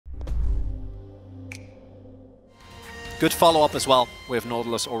Good follow-up as well, with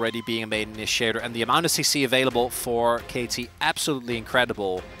Nautilus already being a main initiator, and the amount of CC available for KT, absolutely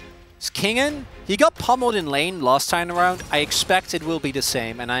incredible. Kingen, he got pummeled in lane last time around. I expect it will be the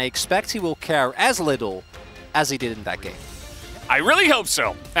same, and I expect he will care as little as he did in that game. I really hope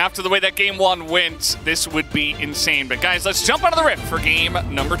so. After the way that game 1 went, this would be insane. But guys, let's jump out of the rift for game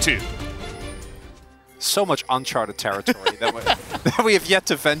number 2. So much uncharted territory that we have yet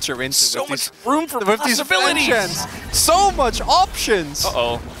to venture into. So much room for possibilities. So much options.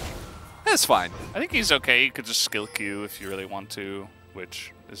 Uh-oh. That's fine. I think he's okay. You could just skill Q if you really want to,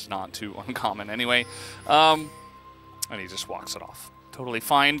 which is not too uncommon anyway. And he just walks it off. Totally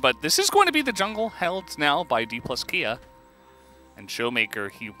fine, but this is going to be the jungle held now by D plus Kia. And Showmaker,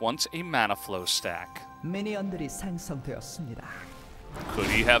 he wants a mana flow stack. 미니언들이 생성되었습니다. Could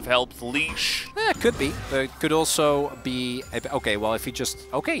he have helped Leash? Yeah, could be. It could also be... Okay, well, if you just...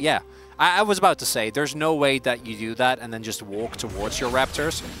 Okay, yeah. I was about to say, there's no way that you do that and then just walk towards your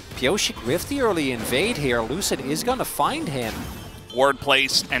Raptors. Pyosik with the early invade here. Lucid is going to find him. Ward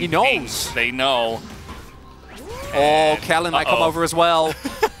placed, and he knows. They know. Oh, Kellen might come over as well.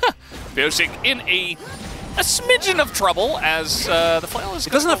 Pyosik in a smidgen of trouble as the flail is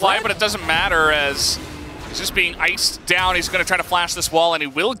going to fly, but it doesn't matter as he's just being iced down. He's going to try to flash this wall, and he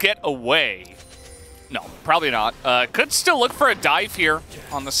will get away. No, probably not. Could still look for a dive here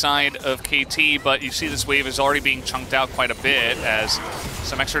on the side of KT, but you see this wave is already being chunked out quite a bit as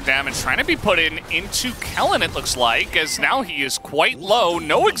some extra damage trying to be put into Kellen, it looks like, as now he is quite low.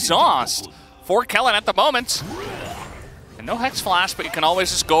 No exhaust for Kellen at the moment. And no Hex Flash, but you can always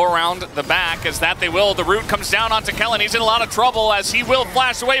just go around the back as that they will. The root comes down onto Kellen. He's in a lot of trouble as he will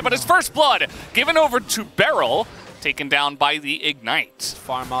flash away, but his first blood given over to Beryl, taken down by the Ignite.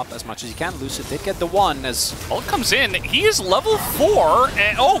 Farm up as much as you can. Lucid did get the one as... Ult comes in. He is level 4,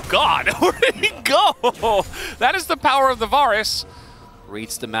 and oh god, where did he go? That is the power of the Varus.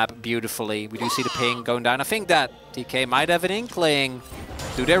 Reads the map beautifully. We do see the ping going down. I think that DK might have an inkling.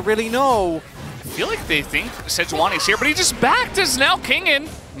 Do they really know? I feel like they think Sejuani's here, but he just backed as now Kingen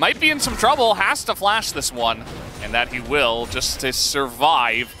might be in some trouble, has to flash this one, and that he will just to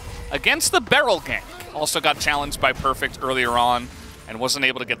survive against the Beryl gank. Also got challenged by Perfect earlier on and wasn't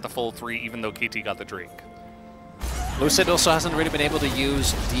able to get the full 3 even though KT got the Drake. Lucid also hasn't really been able to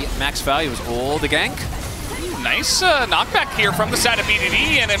use the max values. Oh, the gank. Nice knockback here from the side of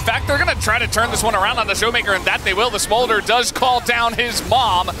BDD, and in fact they're going to try to turn this one around on the Showmaker, and that they will. The Smolder does call down his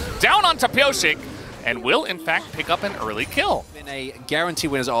mom, down onto Pyosik, and will in fact pick up an early kill. In a guarantee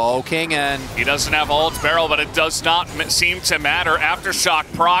win is Kingen. He doesn't have ult Beryl, but it does not seem to matter. Aftershock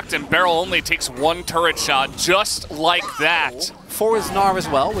procced, and Beryl only takes 1 turret shot just like that. For his Gnar as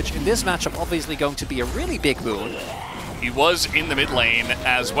well, which in this matchup obviously going to be a really big boon. He was in the mid lane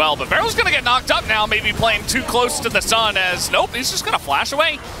as well, but Beryl's going to get knocked up now, maybe playing too close to the sun as, nope, he's just going to flash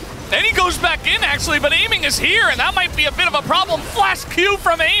away. Then he goes back in, actually, but aiming is here, and that might be a bit of a problem. Flash Q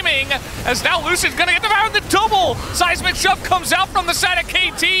from aiming, as now Lucid's going to get devoured. The double seismic shove comes out from the side of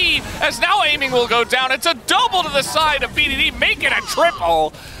KT, as now aiming will go down. It's a double to the side of BDD, making a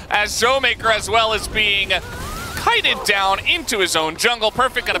triple, as Showmaker as well is being kited down into his own jungle.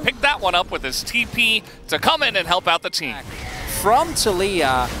 Perfect going to pick that one up with his TP to come in and help out the team. From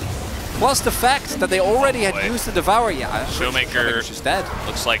Talia, plus the fact that they already had used the Devour. Yeah, Showmaker is dead.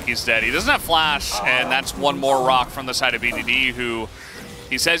 Looks like he's dead. He doesn't have flash, and that's one more rock from the side of BDD, who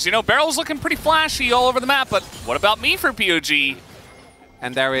he says, you know, Beryl's looking pretty flashy all over the map, but what about me for POG?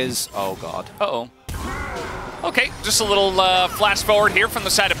 And there is, oh god. Uh-oh. Okay, just a little flash forward here from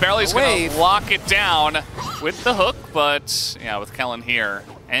the side of Beryl. He's going to lock it down with the hook, but yeah, with Kellen here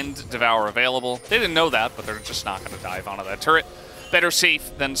and Devour available. They didn't know that, but they're just not going to dive onto that turret. Better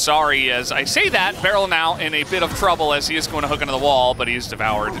safe than sorry, as I say that. Beryl now in a bit of trouble as he is going to hook into the wall, but he is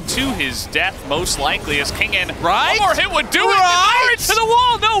devoured to his death, most likely, as Kingen. Right? One more hit would do it. Devoured to the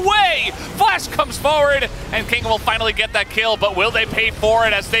wall, no way! Flash comes forward, and Kingen will finally get that kill, but will they pay for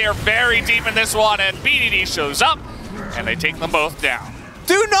it as they are very deep in this one, and BDD shows up, and they take them both down.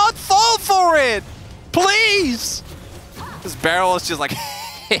 Do not fall for it! Please! This Beryl is just like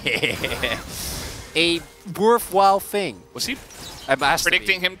a worthwhile thing. Was he It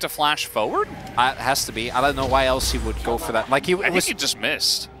predicting him to flash forward? It has to be. I don't know why else he would go for that. Like I think he just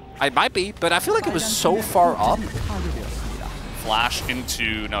missed. It might be, but I feel like it was so far up. Flash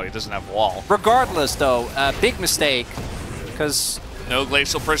into... No, he doesn't have wall. Regardless, though, big mistake. Because... No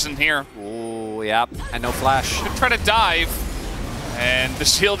Glacial Prison here. Ooh, yeah. And no flash. Could try to dive. And the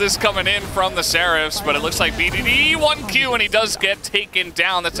shield is coming in from the Seraphs, but it looks like BDD 1Q, and he does get taken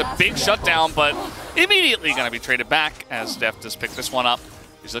down. That's a big shutdown, but immediately going to be traded back as Def does pick this one up.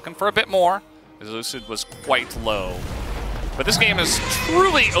 He's looking for a bit more, as Lucid was quite low But this game has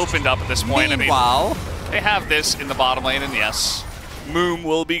truly opened up at this point. Meanwhile, I mean, they have this in the bottom lane, and yes, Moom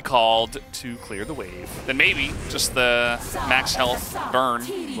will be called to clear the wave. Then maybe just the max health burn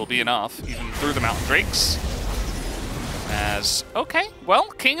will be enough, even through the Mountain Drakes. As, okay, well,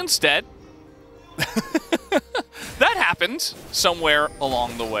 Kingan's dead. That happened somewhere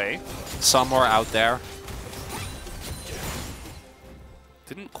along the way. somewhere out there.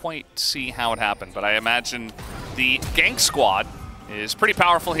 Didn't quite see how it happened, but I imagine the gank squad is pretty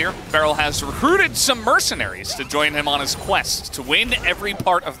powerful here. Beryl has recruited some mercenaries to join him on his quest to win every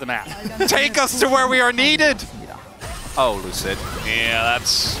part of the map. Take us to where we are needed! Oh, Lucid. Yeah,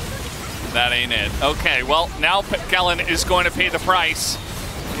 that ain't it. Okay, well, now Kellen is going to pay the price.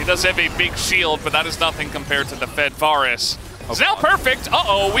 He does have a big shield, but that is nothing compared to the Fed Varus. It's now perfect.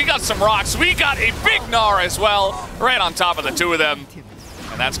 Uh-oh, we got some rocks. We got a big Gnar as well, right on top of the two of them.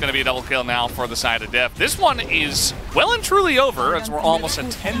 And that's going to be a double kill now for the side of Diff. This one is well and truly over, as we're almost at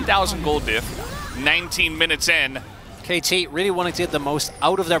 10,000 gold Diff, 19 minutes in. KT really wanting to get the most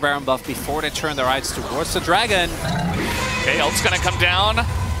out of their Baron buff before they turn their eyes towards the Dragon. Okay, ult's going to come down.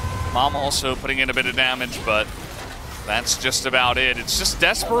 Mom also putting in a bit of damage, but that's just about it. It's just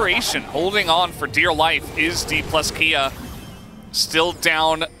desperation. Holding on for dear life is D plus Kia. Still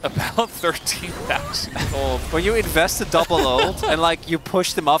down about 13,000 gold. When you invest a double ult and like you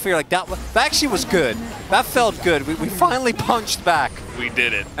push them off, you're like, that actually was good. That felt good. We finally punched back. We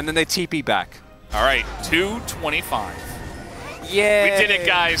did it. And then they TP back. All right, 225. Yeah. We did it,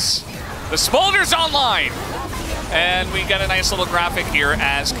 guys. The Smolder's online. And we got a nice little graphic here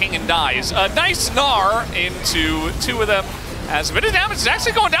as Kingan dies. A nice Gnar into two of them. As a bit of damage is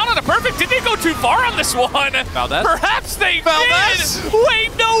actually going down on the perfect. Did they go too far on this one? Valdez? Perhaps they Valdez? did.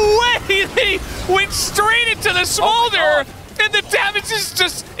 Wait, no way. They went straight into the Smolder. And the damage is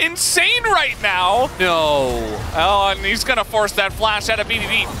just insane right now. No. Oh, and he's going to force that flash out of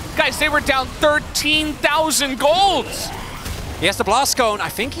BDD. Guys, they were down 13,000 golds. He has the Blast Cone. I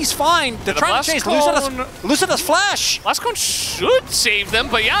think he's fine. They're trying to chase Lucida's flash. Blast Cone should save them,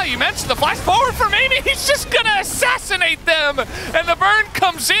 but yeah, you mentioned the flash forward from Amy. He's just going to assassinate them. And the burn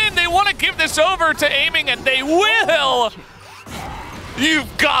comes in. They want to give this over to Aiming, and they will.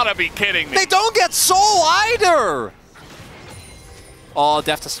 You've got to be kidding me. They don't get soul either. Oh,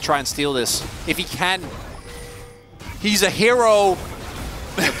 Deft has to try and steal this. If he can. He's a hero.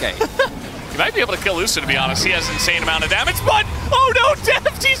 Okay. He might be able to kill Lucid, to be honest. He has an insane amount of damage, but oh no,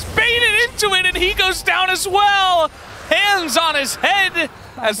 Deft, he's baited into it, and he goes down as well. Hands on his head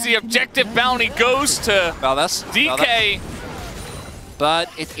as the objective bounty goes to DK. But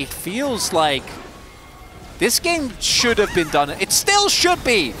it feels like this game should have been done. It still should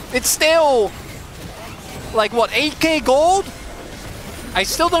be. It's still, like, what, 8K gold? I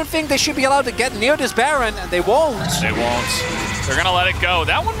still don't think they should be allowed to get near this Baron, and they won't. They won't. They're going to let it go.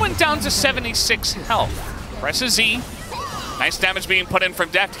 That one went down to 76 health. Presses Z. Nice damage being put in from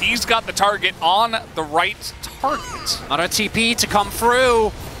Deft. He's got the target on the right target. Another TP to come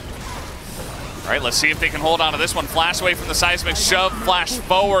through. All right, let's see if they can hold on to this one. Flash away from the seismic shove, flash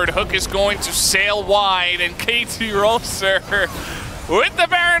forward. Hook is going to sail wide, and KT Rolster with the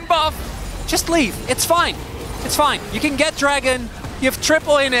Baron buff. Just leave. It's fine. It's fine. You can get Dragon. You have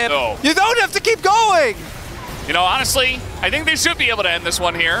triple in him. No. You don't have to keep going. You know, honestly, I think they should be able to end this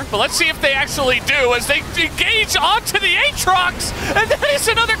one here. But let's see if they actually do as they engage onto the Aatrox. And that is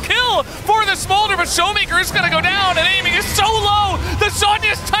another kill for the Smolder. But Showmaker is going to go down, and Aiming is so low. The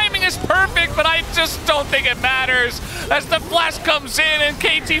Sonya's timing is perfect, but I just don't think it matters. As the flash comes in, and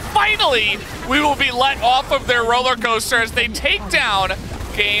KT finally, we will be let off of their roller coaster as they take down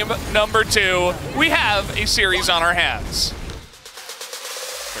game number 2. We have a series on our hands.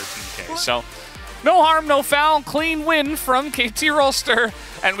 13K. So no harm, no foul. Clean win from KT Rolster.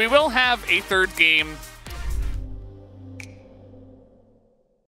 And we will have a third game